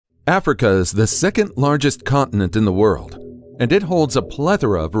Africa is the second largest continent in the world, and it holds a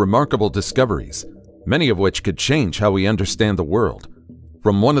plethora of remarkable discoveries, many of which could change how we understand the world.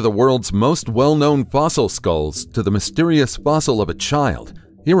 From one of the world's most well-known fossil skulls to the mysterious fossil of a child,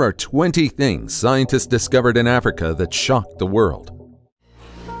 here are 20 things scientists discovered in Africa that shocked the world.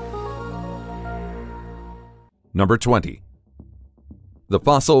 Number 20. The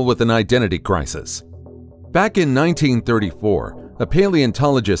fossil with an identity crisis. Back in 1934, a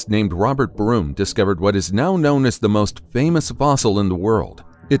paleontologist named Robert Broom discovered what is now known as the most famous fossil in the world.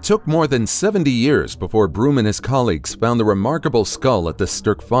 It took more than 70 years before Broom and his colleagues found the remarkable skull at the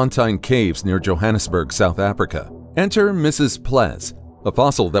Sterkfontein Caves near Johannesburg, South Africa. Enter Mrs. Plez, a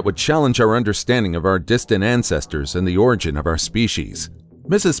fossil that would challenge our understanding of our distant ancestors and the origin of our species.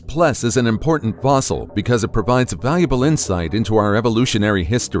 Mrs. Plez is an important fossil because it provides valuable insight into our evolutionary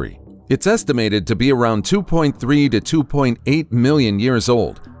history. It's estimated to be around 2.3 to 2.8 million years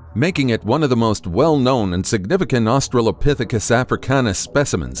old, making it one of the most well-known and significant Australopithecus africanus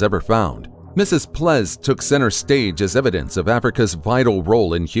specimens ever found. Mrs. Plez took center stage as evidence of Africa's vital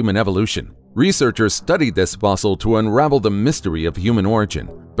role in human evolution. Researchers studied this fossil to unravel the mystery of human origin,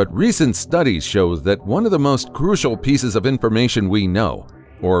 but recent studies show that one of the most crucial pieces of information we know,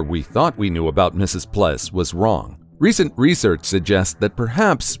 or we thought we knew about Mrs. Plez, was wrong. Recent research suggests that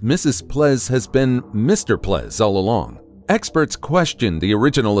perhaps Mrs. Plez has been Mr. Plez all along. Experts questioned the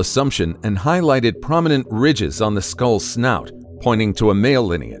original assumption and highlighted prominent ridges on the skull's snout, pointing to a male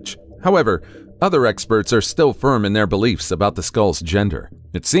lineage. However, other experts are still firm in their beliefs about the skull's gender.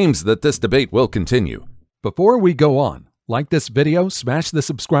 It seems that this debate will continue. Before we go on, like this video, smash the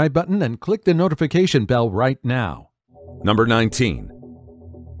subscribe button, and click the notification bell right now. Number 19.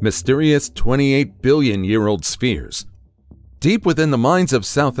 Mysterious 28 billion-year-old spheres. Deep within the mines of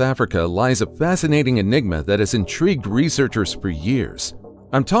South Africa lies a fascinating enigma that has intrigued researchers for years.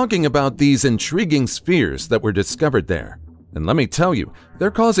 I'm talking about these intriguing spheres that were discovered there. And let me tell you,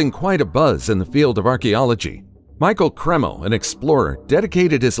 they're causing quite a buzz in the field of archaeology. Michael Kreml, an explorer,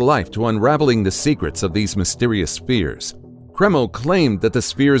 dedicated his life to unraveling the secrets of these mysterious spheres. Kreml claimed that the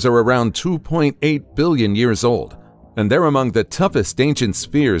spheres are around 2.8 billion years old, and they're among the toughest ancient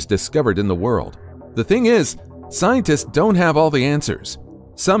spheres discovered in the world. The thing is, scientists don't have all the answers.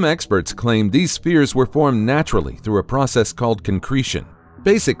 Some experts claim these spheres were formed naturally through a process called concretion.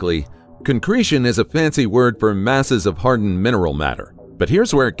 Basically, concretion is a fancy word for masses of hardened mineral matter. But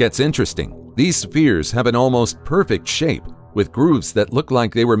here's where it gets interesting. These spheres have an almost perfect shape, with grooves that look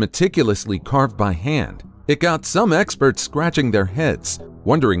like they were meticulously carved by hand. It got some experts scratching their heads,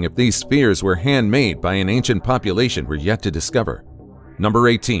 wondering if these spheres were handmade by an ancient population we're yet to discover. Number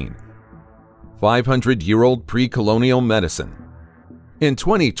 18. 500-year-old pre-colonial medicine. In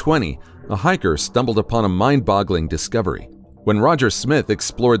 2020, a hiker stumbled upon a mind-boggling discovery. When Roger Smith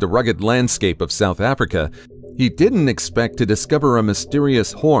explored the rugged landscape of South Africa, he didn't expect to discover a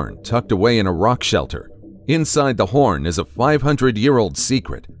mysterious horn tucked away in a rock shelter. Inside the horn is a 500-year-old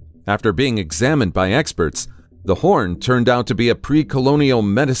secret. After being examined by experts, the horn turned out to be a pre-colonial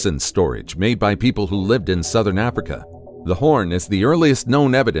medicine storage made by people who lived in southern Africa. The horn is the earliest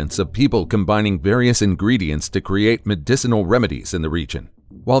known evidence of people combining various ingredients to create medicinal remedies in the region.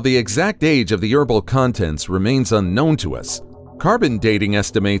 While the exact age of the herbal contents remains unknown to us, carbon dating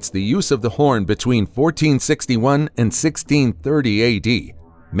estimates the use of the horn between 1461 and 1630 AD,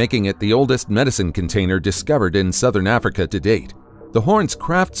 making it the oldest medicine container discovered in southern Africa to date. The horn's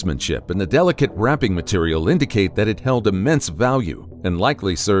craftsmanship and the delicate wrapping material indicate that it held immense value and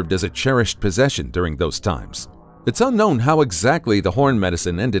likely served as a cherished possession during those times. It's unknown how exactly the horn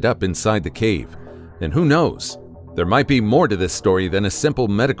medicine ended up inside the cave, and who knows, there might be more to this story than a simple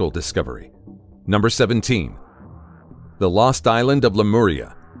medical discovery. Number 17. The Lost Island of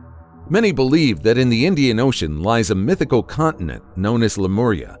Lemuria. Many believe that in the Indian Ocean lies a mythical continent known as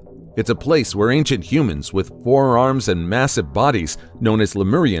Lemuria. It's a place where ancient humans with 4 arms and massive bodies known as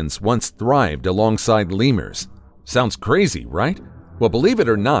Lemurians once thrived alongside lemurs. Sounds crazy, right? Well, believe it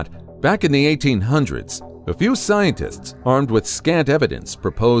or not, back in the 1800s, a few scientists, armed with scant evidence,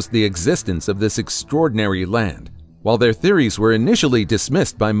 proposed the existence of this extraordinary land. While their theories were initially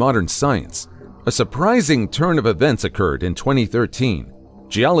dismissed by modern science, a surprising turn of events occurred in 2013.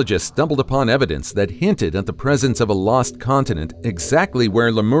 Geologists stumbled upon evidence that hinted at the presence of a lost continent exactly where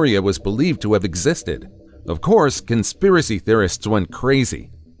Lemuria was believed to have existed. Of course, conspiracy theorists went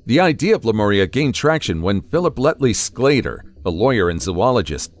crazy. The idea of Lemuria gained traction when Philip Letley Sclater, a lawyer and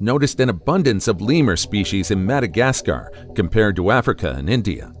zoologist, noticed an abundance of lemur species in Madagascar compared to Africa and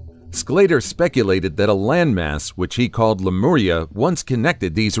India. Sclater speculated that a landmass, which he called Lemuria, once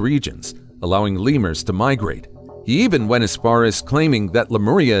connected these regions, allowing lemurs to migrate. He even went as far as claiming that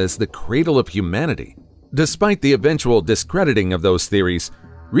Lemuria is the cradle of humanity. Despite the eventual discrediting of those theories,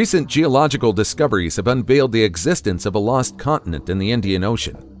 recent geological discoveries have unveiled the existence of a lost continent in the Indian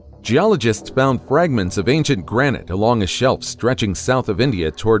Ocean. Geologists found fragments of ancient granite along a shelf stretching south of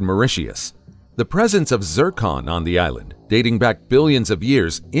India toward Mauritius. The presence of zircon on the island, dating back billions of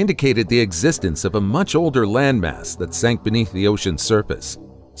years, indicated the existence of a much older landmass that sank beneath the ocean's surface.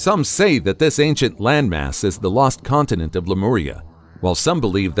 Some say that this ancient landmass is the lost continent of Lemuria, while some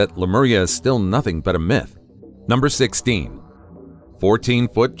believe that Lemuria is still nothing but a myth. Number 16.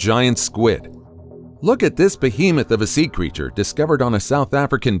 14-foot giant squid. Look at this behemoth of a sea creature discovered on a South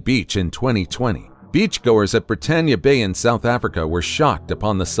African beach in 2020. Beachgoers at Britannia Bay in South Africa were shocked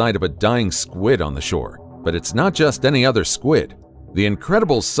upon the sight of a dying squid on the shore. But it's not just any other squid. The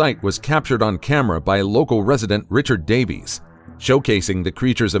incredible sight was captured on camera by local resident Richard Davies, showcasing the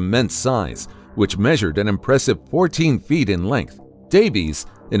creature's immense size, which measured an impressive 14 feet in length. Davies,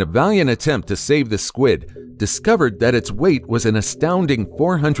 in a valiant attempt to save the squid, discovered that its weight was an astounding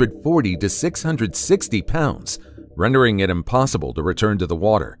 440 to 660 pounds, rendering it impossible to return to the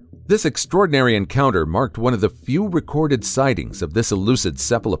water. This extraordinary encounter marked one of the few recorded sightings of this elusive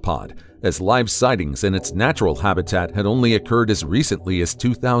cephalopod, as live sightings in its natural habitat had only occurred as recently as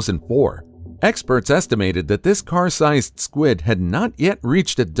 2004. Experts estimated that this car-sized squid had not yet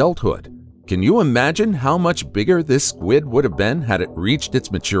reached adulthood. Can you imagine how much bigger this squid would have been had it reached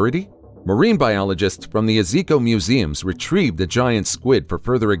its maturity? Marine biologists from the Aziko Museums retrieved the giant squid for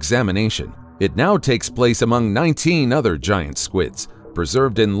further examination. It now takes place among 19 other giant squids,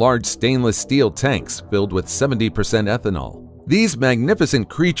 preserved in large stainless steel tanks filled with 70% ethanol. These magnificent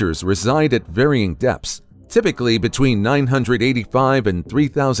creatures reside at varying depths, typically between 985 and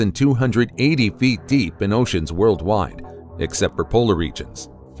 3,280 feet deep in oceans worldwide, except for polar regions.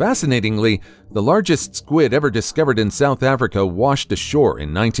 Fascinatingly, the largest squid ever discovered in South Africa washed ashore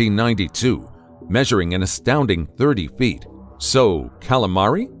in 1992, measuring an astounding 30 feet. So,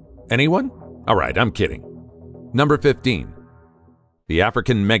 calamari? Anyone? Alright, I'm kidding. Number 15. The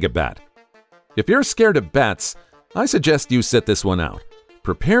African megabat. If you're scared of bats, I suggest you sit this one out.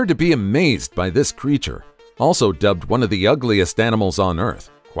 Prepare to be amazed by this creature, also dubbed one of the ugliest animals on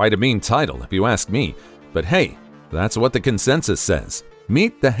Earth. Quite a mean title if you ask me, but hey, that's what the consensus says.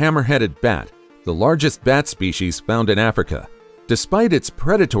 Meet the hammer-headed bat, the largest bat species found in Africa. Despite its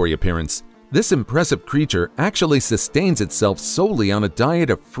predatory appearance, this impressive creature actually sustains itself solely on a diet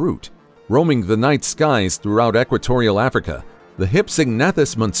of fruit. Roaming the night skies throughout equatorial Africa, the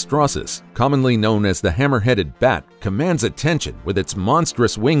Hypsognathus monstrosus, commonly known as the hammer-headed bat, commands attention with its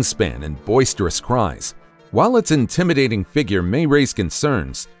monstrous wingspan and boisterous cries. While its intimidating figure may raise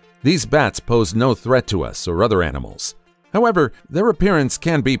concerns, these bats pose no threat to us or other animals. However, their appearance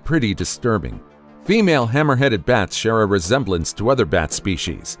can be pretty disturbing. Female hammer-headed bats share a resemblance to other bat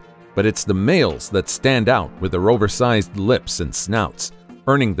species, but it's the males that stand out with their oversized lips and snouts,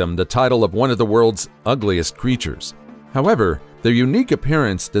 earning them the title of one of the world's ugliest creatures. However, their unique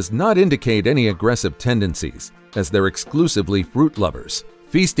appearance does not indicate any aggressive tendencies, as they're exclusively fruit lovers,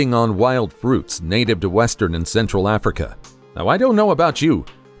 feasting on wild fruits native to Western and Central Africa. Now, I don't know about you,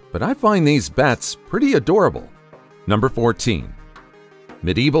 but I find these bats pretty adorable. Number 14.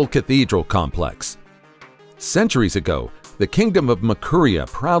 Medieval Cathedral Complex. Centuries ago, the Kingdom of Makuria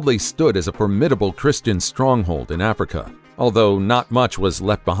proudly stood as a formidable Christian stronghold in Africa, although not much was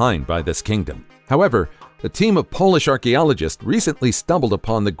left behind by this kingdom. However, a team of Polish archaeologists recently stumbled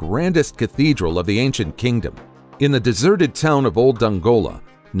upon the grandest cathedral of the ancient kingdom. In the deserted town of Old Dongola,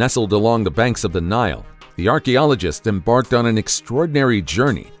 nestled along the banks of the Nile, the archaeologists embarked on an extraordinary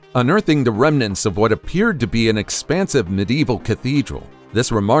journey, unearthing the remnants of what appeared to be an expansive medieval cathedral.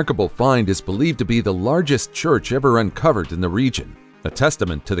 This remarkable find is believed to be the largest church ever uncovered in the region, a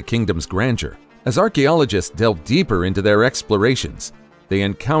testament to the kingdom's grandeur. As archaeologists delved deeper into their explorations, they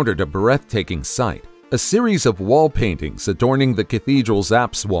encountered a breathtaking sight, a series of wall paintings adorning the cathedral's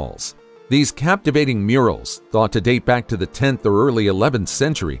apse walls. These captivating murals, thought to date back to the 10th or early 11th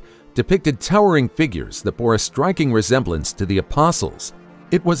century, depicted towering figures that bore a striking resemblance to the apostles.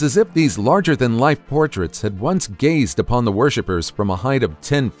 It was as if these larger-than-life portraits had once gazed upon the worshippers from a height of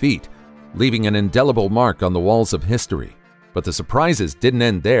 10 feet, leaving an indelible mark on the walls of history. But the surprises didn't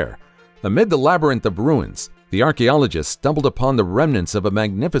end there. Amid the labyrinth of ruins, the archaeologists stumbled upon the remnants of a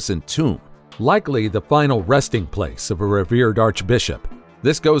magnificent tomb, likely the final resting place of a revered archbishop.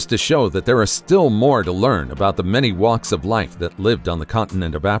 This goes to show that there are still more to learn about the many walks of life that lived on the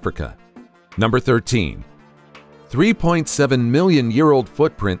continent of Africa. Number 13. 3.7 million-year-old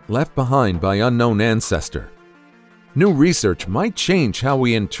footprint left behind by unknown ancestor. new research might change how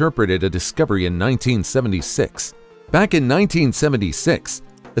we interpreted a discovery in 1976. Back in 1976,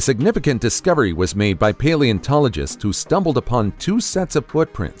 a significant discovery was made by paleontologists who stumbled upon two sets of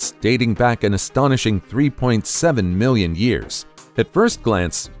footprints dating back an astonishing 3.7 million years. At first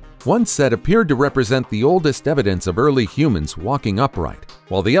glance, one set appeared to represent the oldest evidence of early humans walking upright,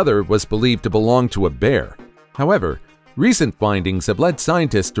 while the other was believed to belong to a bear. However, recent findings have led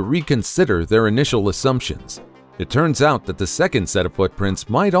scientists to reconsider their initial assumptions. It turns out that the second set of footprints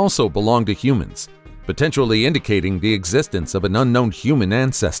might also belong to humans, potentially indicating the existence of an unknown human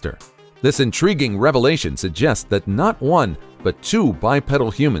ancestor. This intriguing revelation suggests that not one, but two bipedal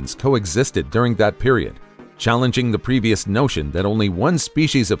humans coexisted during that period, challenging the previous notion that only one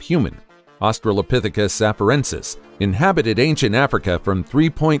species of human, Australopithecus afarensis, inhabited ancient Africa from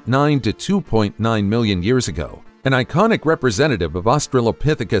 3.9 to 2.9 million years ago. An iconic representative of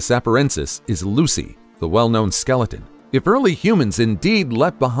Australopithecus afarensis is Lucy, the well-known skeleton. If early humans indeed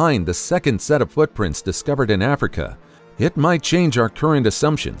left behind the second set of footprints discovered in Africa, it might change our current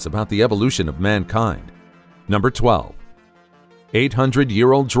assumptions about the evolution of mankind. Number 12.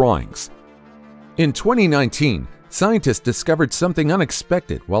 800-year-old drawings. In 2019, scientists discovered something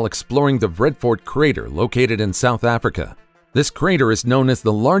unexpected while exploring the Vredefort crater located in South Africa. This crater is known as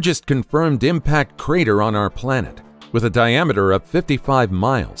the largest confirmed impact crater on our planet, with a diameter of 55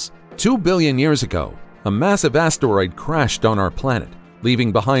 miles. 2 billion years ago, a massive asteroid crashed on our planet,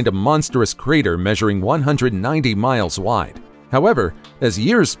 leaving behind a monstrous crater measuring 190 miles wide. However, as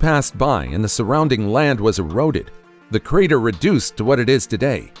years passed by and the surrounding land was eroded, the crater reduced to what it is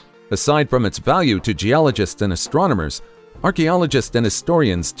today. Aside from its value to geologists and astronomers, archaeologists and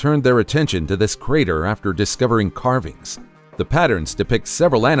historians turned their attention to this crater after discovering carvings. The patterns depict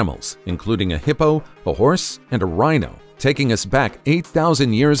several animals, including a hippo, a horse, and a rhino, taking us back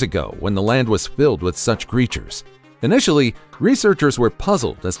 8,000 years ago when the land was filled with such creatures. Initially, researchers were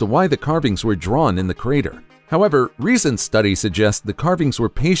puzzled as to why the carvings were drawn in the crater. However, recent studies suggest the carvings were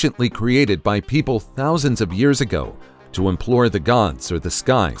patiently created by people thousands of years ago to implore the gods or the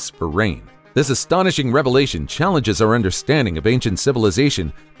skies for rain. This astonishing revelation challenges our understanding of ancient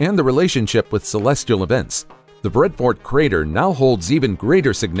civilization and the relationship with celestial events. The Vredefort crater now holds even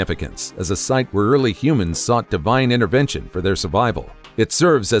greater significance as a site where early humans sought divine intervention for their survival. It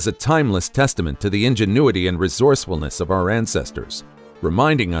serves as a timeless testament to the ingenuity and resourcefulness of our ancestors,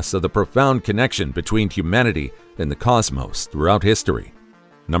 reminding us of the profound connection between humanity and the cosmos throughout history.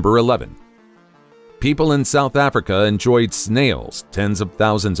 Number 11. People in South Africa enjoyed snails tens of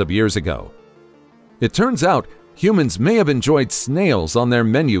thousands of years ago. It turns out humans may have enjoyed snails on their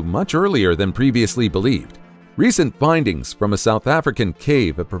menu much earlier than previously believed. Recent findings from a South African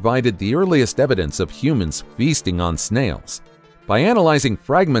cave have provided the earliest evidence of humans feasting on snails. By analyzing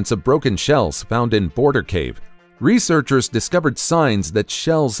fragments of broken shells found in Border Cave, researchers discovered signs that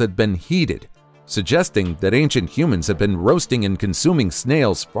shells had been heated, suggesting that ancient humans had been roasting and consuming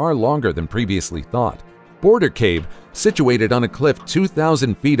snails far longer than previously thought. Border Cave, situated on a cliff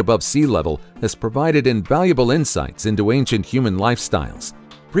 2,000 feet above sea level, has provided invaluable insights into ancient human lifestyles.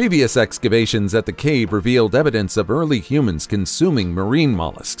 Previous excavations at the cave revealed evidence of early humans consuming marine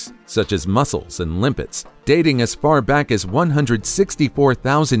mollusks, such as mussels and limpets, dating as far back as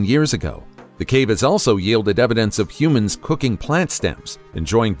 164,000 years ago. The cave has also yielded evidence of humans cooking plant stems,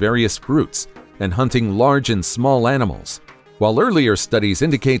 enjoying various fruits, and hunting large and small animals. While earlier studies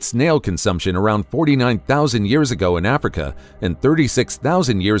indicate snail consumption around 49,000 years ago in Africa and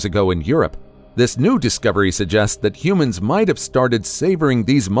 36,000 years ago in Europe, this new discovery suggests that humans might have started savoring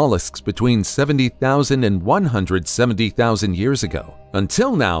these mollusks between 70,000 and 170,000 years ago.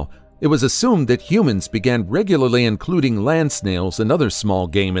 Until now, it was assumed that humans began regularly including land snails and other small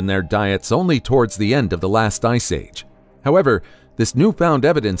game in their diets only towards the end of the last ice age. However, this newfound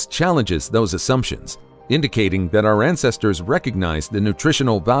evidence challenges those assumptions, indicating that our ancestors recognized the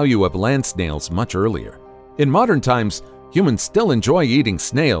nutritional value of land snails much earlier. In modern times, humans still enjoy eating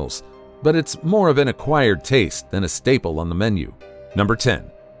snails, but it's more of an acquired taste than a staple on the menu. Number 10.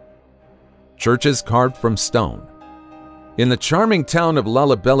 Churches carved from stone. In the charming town of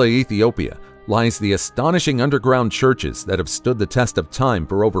Lalibela, Ethiopia, lies the astonishing underground churches that have stood the test of time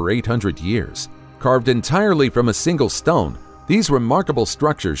for over 800 years. Carved entirely from a single stone, these remarkable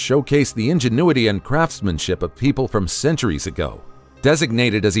structures showcase the ingenuity and craftsmanship of people from centuries ago.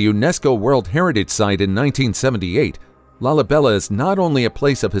 Designated as a UNESCO World Heritage Site in 1978, Lalibela is not only a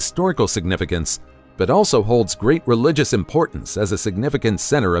place of historical significance, but also holds great religious importance as a significant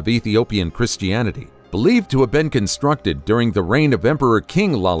center of Ethiopian Christianity. Believed to have been constructed during the reign of Emperor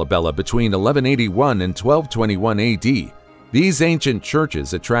King Lalibela between 1181 and 1221 AD, these ancient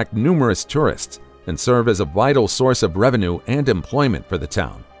churches attract numerous tourists, and serve as a vital source of revenue and employment for the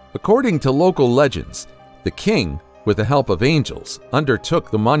town. According to local legends, the king, with the help of angels,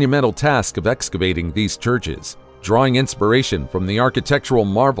 undertook the monumental task of excavating these churches, drawing inspiration from the architectural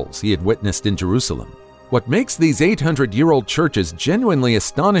marvels he had witnessed in Jerusalem. What makes these 800-year-old churches genuinely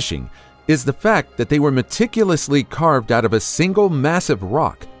astonishing is the fact that they were meticulously carved out of a single massive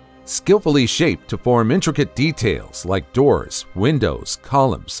rock, skillfully shaped to form intricate details like doors, windows,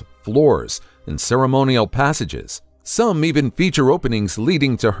 columns, floors, and ceremonial passages. Some even feature openings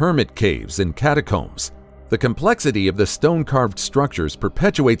leading to hermit caves and catacombs. The complexity of the stone-carved structures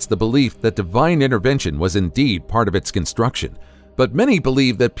perpetuates the belief that divine intervention was indeed part of its construction, but many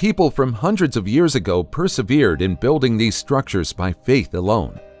believe that people from hundreds of years ago persevered in building these structures by faith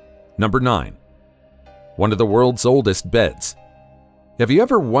alone. Number 9. One of the world's oldest beds. Have you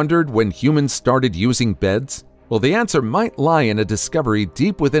ever wondered when humans started using beds? Well, the answer might lie in a discovery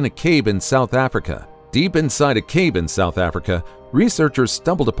deep within a cave in South Africa. Deep inside a cave in South Africa, researchers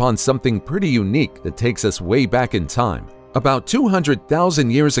stumbled upon something pretty unique that takes us way back in time. About 200,000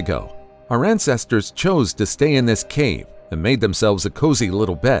 years ago, our ancestors chose to stay in this cave and made themselves a cozy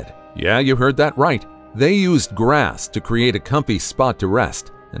little bed. Yeah, you heard that right. They used grass to create a comfy spot to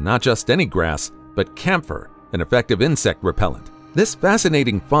rest, and not just any grass, but camphor, an effective insect repellent. This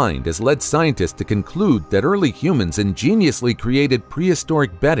fascinating find has led scientists to conclude that early humans ingeniously created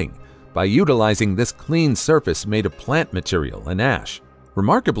prehistoric bedding by utilizing this clean surface made of plant material and ash.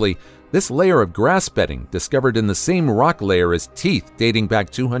 Remarkably, this layer of grass bedding, discovered in the same rock layer as teeth dating back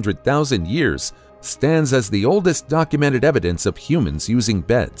 200,000 years, stands as the oldest documented evidence of humans using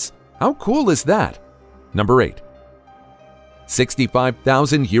beds. How cool is that? Number 8.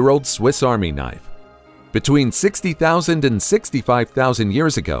 65,000-year-old Swiss Army knife. Between 60,000 and 65,000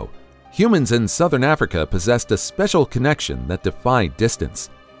 years ago, humans in southern Africa possessed a special connection that defied distance.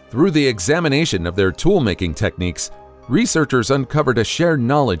 Through the examination of their tool-making techniques, researchers uncovered a shared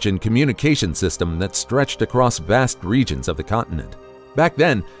knowledge and communication system that stretched across vast regions of the continent. Back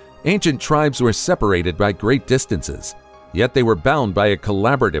then, ancient tribes were separated by great distances, yet they were bound by a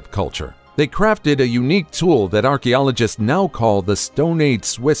collaborative culture. They crafted a unique tool that archaeologists now call the Stone Age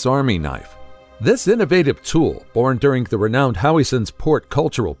Swiss Army knife. This innovative tool, born during the renowned Howissens Port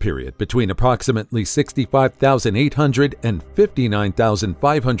cultural period between approximately 65,800 and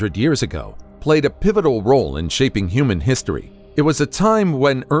 59,500 years ago, played a pivotal role in shaping human history. It was a time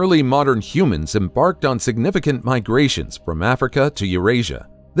when early modern humans embarked on significant migrations from Africa to Eurasia.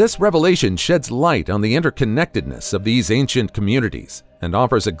 This revelation sheds light on the interconnectedness of these ancient communities and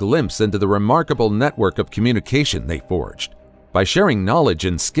offers a glimpse into the remarkable network of communication they forged. By sharing knowledge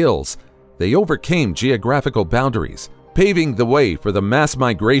and skills, they overcame geographical boundaries, paving the way for the mass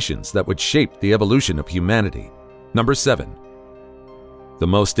migrations that would shape the evolution of humanity. Number 7. The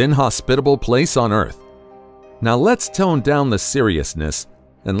most inhospitable place on Earth. Now let's tone down the seriousness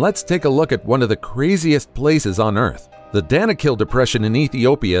and let's take a look at one of the craziest places on Earth. The Danakil Depression in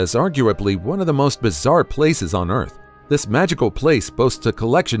Ethiopia is arguably one of the most bizarre places on Earth. This magical place boasts a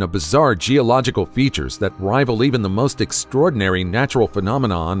collection of bizarre geological features that rival even the most extraordinary natural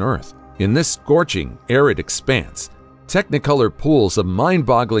phenomena on Earth. In this scorching, arid expanse, technicolor pools of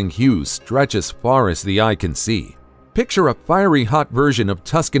mind-boggling hues stretch as far as the eye can see. Picture a fiery hot version of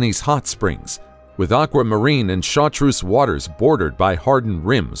Tuscany's hot springs, with aquamarine and chartreuse waters bordered by hardened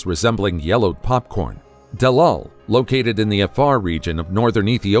rims resembling yellowed popcorn. Delal, located in the Afar region of northern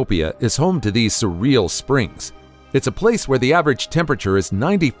Ethiopia, is home to these surreal springs. It's a place where the average temperature is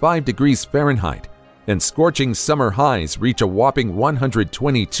 95 degrees Fahrenheit, and scorching summer highs reach a whopping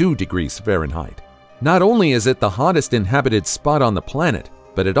 122 degrees Fahrenheit. Not only is it the hottest inhabited spot on the planet,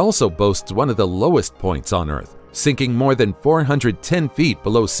 but it also boasts one of the lowest points on Earth, sinking more than 410 feet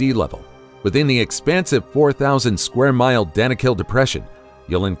below sea level. Within the expansive 4,000 square mile Danakil Depression,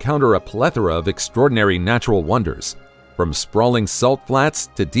 you'll encounter a plethora of extraordinary natural wonders, from sprawling salt flats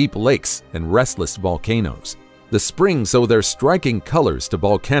to deep lakes and restless volcanoes. The springs owe their striking colors to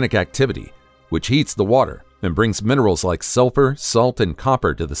volcanic activity, which heats the water and brings minerals like sulfur, salt, and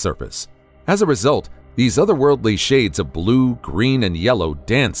copper to the surface. As a result, these otherworldly shades of blue, green, and yellow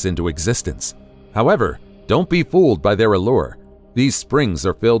dance into existence. However, don't be fooled by their allure. These springs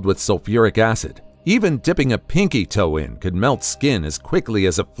are filled with sulfuric acid. Even dipping a pinky toe in could melt skin as quickly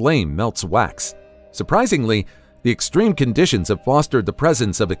as a flame melts wax. Surprisingly, the extreme conditions have fostered the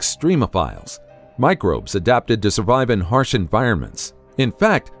presence of extremophiles, microbes adapted to survive in harsh environments. In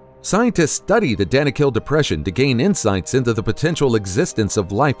fact, scientists study the Danakil Depression to gain insights into the potential existence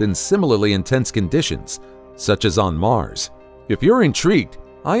of life in similarly intense conditions, such as on Mars. If you're intrigued,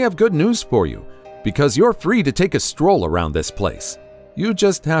 I have good news for you, because you're free to take a stroll around this place. You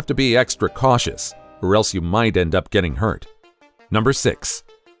just have to be extra cautious, or else you might end up getting hurt. Number 6.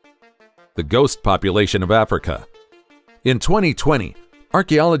 The ghost population of Africa. In 2020,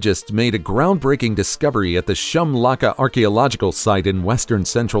 archaeologists made a groundbreaking discovery at the Shumlaka archaeological site in western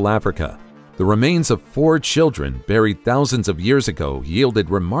Central Africa. The remains of 4 children buried thousands of years ago yielded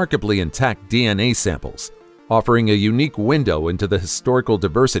remarkably intact DNA samples, offering a unique window into the historical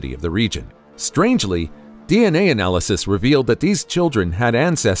diversity of the region. Strangely, DNA analysis revealed that these children had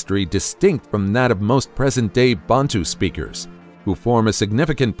ancestry distinct from that of most present-day Bantu speakers, who form a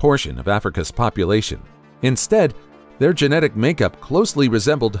significant portion of Africa's population. Instead, their genetic makeup closely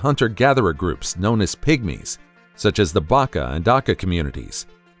resembled hunter-gatherer groups known as pygmies, such as the Baka and Aka communities.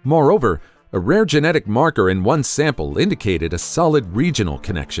 Moreover, a rare genetic marker in one sample indicated a solid regional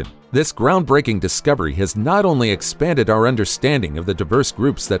connection. This groundbreaking discovery has not only expanded our understanding of the diverse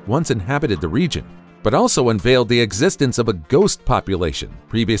groups that once inhabited the region, but also unveiled the existence of a ghost population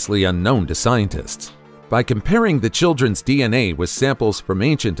previously unknown to scientists. By comparing the children's DNA with samples from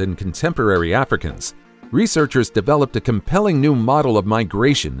ancient and contemporary Africans, researchers developed a compelling new model of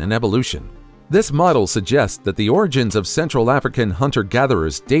migration and evolution. This model suggests that the origins of Central African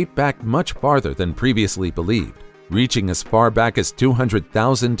hunter-gatherers date back much farther than previously believed, reaching as far back as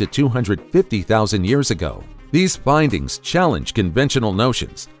 200,000 to 250,000 years ago. These findings challenge conventional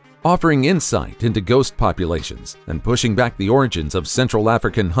notions, offering insight into ghost populations and pushing back the origins of Central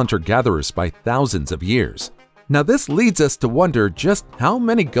African hunter-gatherers by thousands of years. Now, this leads us to wonder just how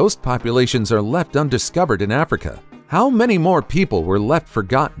many ghost populations are left undiscovered in Africa. How many more people were left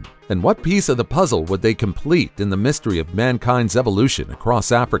forgotten, and what piece of the puzzle would they complete in the mystery of mankind's evolution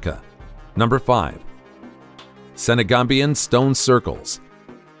across Africa? Number 5. Senegambian Stone Circles.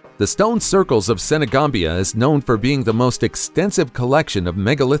 The stone circles of Senegambia is known for being the most extensive collection of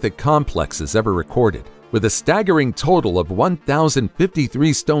megalithic complexes ever recorded, with a staggering total of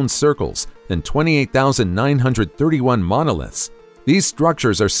 1,053 stone circles and 28,931 monoliths. These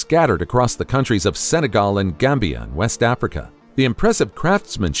structures are scattered across the countries of Senegal and Gambia in West Africa. The impressive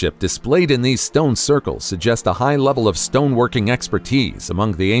craftsmanship displayed in these stone circles suggests a high level of stoneworking expertise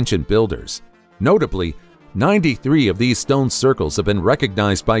among the ancient builders. Notably, 93 of these stone circles have been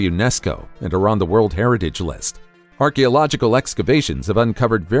recognized by UNESCO and are on the World Heritage List. Archaeological excavations have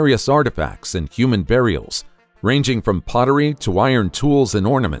uncovered various artifacts and human burials, ranging from pottery to iron tools and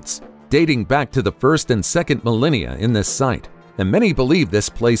ornaments, dating back to the 1st and 2nd millennia in this site. And many believe this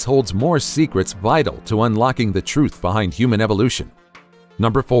place holds more secrets vital to unlocking the truth behind human evolution.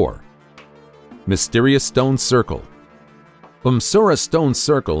 Number 4. Mysterious Stone Circle. Umsura Stone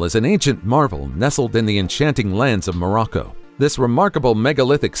Circle is an ancient marvel nestled in the enchanting lands of Morocco. This remarkable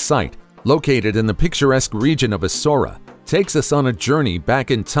megalithic site, located in the picturesque region of Issora, takes us on a journey back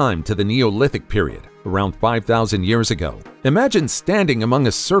in time to the Neolithic period, around 5,000 years ago. Imagine standing among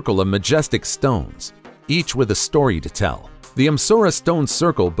a circle of majestic stones, each with a story to tell. The Umsura Stone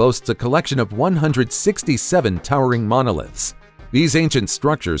Circle boasts a collection of 167 towering monoliths. These ancient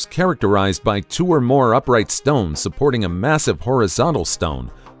structures, characterized by 2 or more upright stones supporting a massive horizontal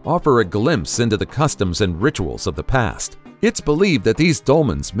stone, offer a glimpse into the customs and rituals of the past. It's believed that these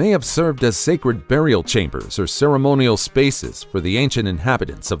dolmens may have served as sacred burial chambers or ceremonial spaces for the ancient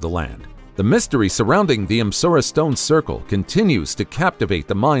inhabitants of the land. The mystery surrounding the Umsura Stone Circle continues to captivate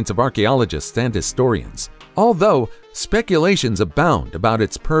the minds of archaeologists and historians. Although speculations abound about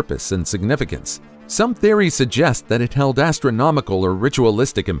its purpose and significance, some theories suggest that it held astronomical or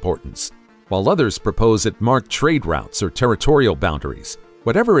ritualistic importance, while others propose it marked trade routes or territorial boundaries.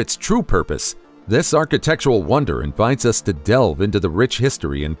 Whatever its true purpose, this architectural wonder invites us to delve into the rich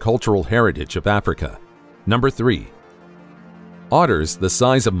history and cultural heritage of Africa. Number 3. Otters the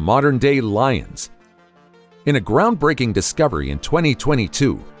size of modern-day lions. In a groundbreaking discovery in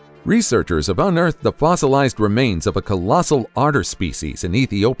 2022, researchers have unearthed the fossilized remains of a colossal otter species in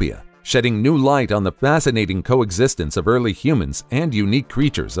Ethiopia, shedding new light on the fascinating coexistence of early humans and unique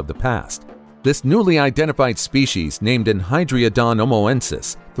creatures of the past. This newly identified species, named Enhydriodon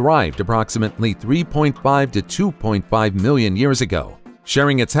homoensis, thrived approximately 3.5 to 2.5 million years ago,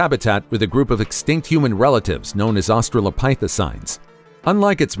 sharing its habitat with a group of extinct human relatives known as Australopithecines.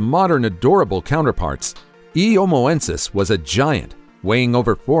 Unlike its modern adorable counterparts, E. homoensis was a giant, weighing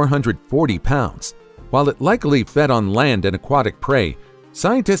over 440 pounds. While it likely fed on land and aquatic prey,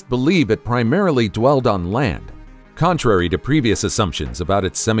 scientists believe it primarily dwelled on land, contrary to previous assumptions about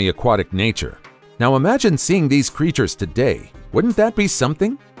its semi-aquatic nature. Now imagine seeing these creatures today. Wouldn't that be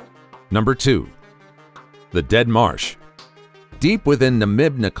something? Number 2. The Dead Marsh. Deep within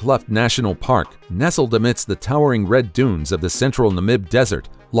Namib-Naukluft National Park, nestled amidst the towering red dunes of the central Namib Desert,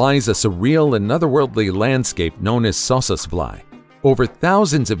 lies a surreal and otherworldly landscape known as Sossusvlei. Over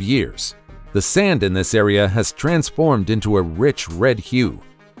thousands of years, the sand in this area has transformed into a rich red hue,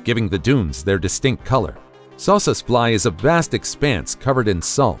 giving the dunes their distinct color. Sossusvlei is a vast expanse covered in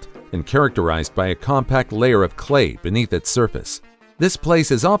salt and characterized by a compact layer of clay beneath its surface. This place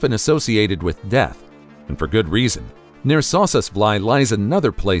is often associated with death, and for good reason. Near Sossusvlei lies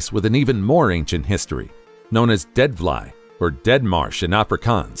another place with an even more ancient history, known as Deadvlei, or Dead Marsh in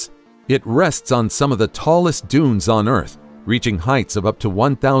Afrikaans. It rests on some of the tallest dunes on Earth, reaching heights of up to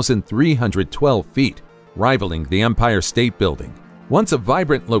 1,312 feet, rivaling the Empire State Building. Once a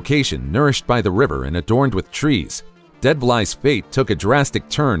vibrant location nourished by the river and adorned with trees, Deadvlei's fate took a drastic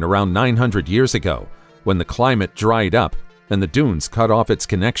turn around 900 years ago, when the climate dried up and the dunes cut off its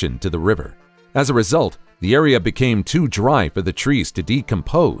connection to the river. As a result, the area became too dry for the trees to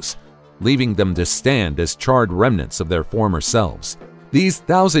decompose, leaving them to stand as charred remnants of their former selves. These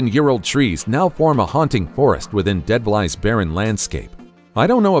 1,000-year-old trees now form a haunting forest within Deadvlei's barren landscape. I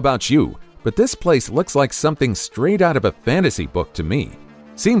don't know about you, but this place looks like something straight out of a fantasy book to me.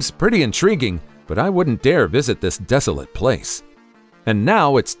 Seems pretty intriguing, but I wouldn't dare visit this desolate place. And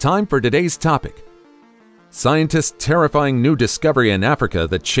now it's time for today's topic. Scientists' terrifying new discovery in Africa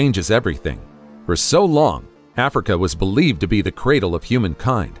that changes everything. For so long, Africa was believed to be the cradle of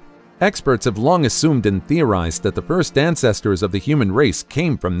humankind. Experts have long assumed and theorized that the first ancestors of the human race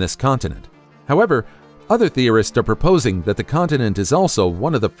came from this continent. However, other theorists are proposing that the continent is also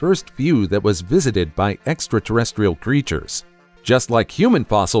one of the first few that was visited by extraterrestrial creatures. Just like human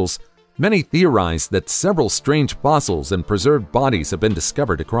fossils, many theorize that several strange fossils and preserved bodies have been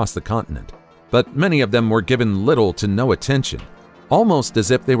discovered across the continent. But many of them were given little to no attention, almost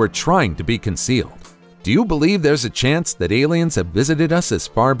as if they were trying to be concealed. Do you believe there's a chance that aliens have visited us as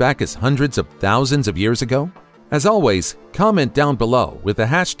far back as hundreds of thousands of years ago? As always, comment down below with the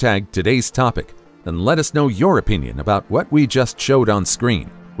hashtag today's topic and let us know your opinion about what we just showed on screen.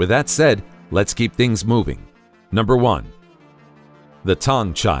 With that said, let's keep things moving. Number 1. The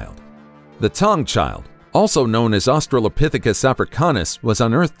Tong Child. The Tong Child, also known as Australopithecus africanus, was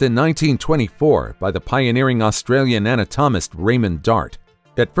unearthed in 1924 by the pioneering Australian anatomist Raymond Dart.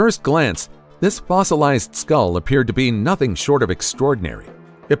 At first glance, this fossilized skull appeared to be nothing short of extraordinary.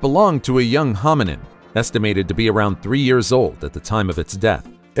 It belonged to a young hominin, estimated to be around 3 years old at the time of its death,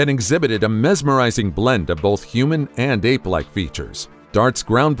 and exhibited a mesmerizing blend of both human and ape-like features. Dart's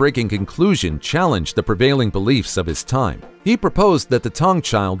groundbreaking conclusion challenged the prevailing beliefs of his time. He proposed that the Tong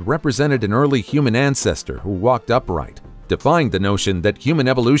Child represented an early human ancestor who walked upright, defying the notion that human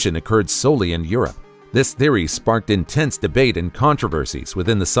evolution occurred solely in Europe. This theory sparked intense debate and controversies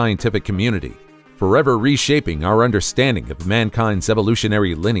within the scientific community, forever reshaping our understanding of mankind's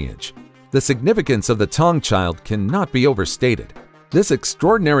evolutionary lineage. The significance of the Tong Child cannot be overstated. This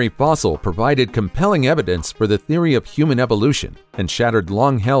extraordinary fossil provided compelling evidence for the theory of human evolution and shattered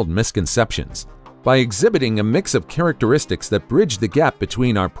long-held misconceptions. By exhibiting a mix of characteristics that bridge the gap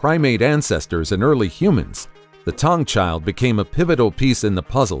between our primate ancestors and early humans, the Tong Child became a pivotal piece in the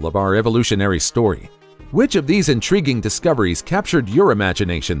puzzle of our evolutionary story. Which of these intriguing discoveries captured your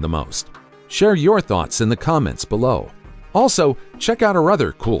imagination the most? Share your thoughts in the comments below. Also, check out our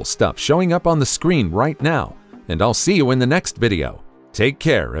other cool stuff showing up on the screen right now, and I'll see you in the next video. Take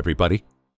care, everybody.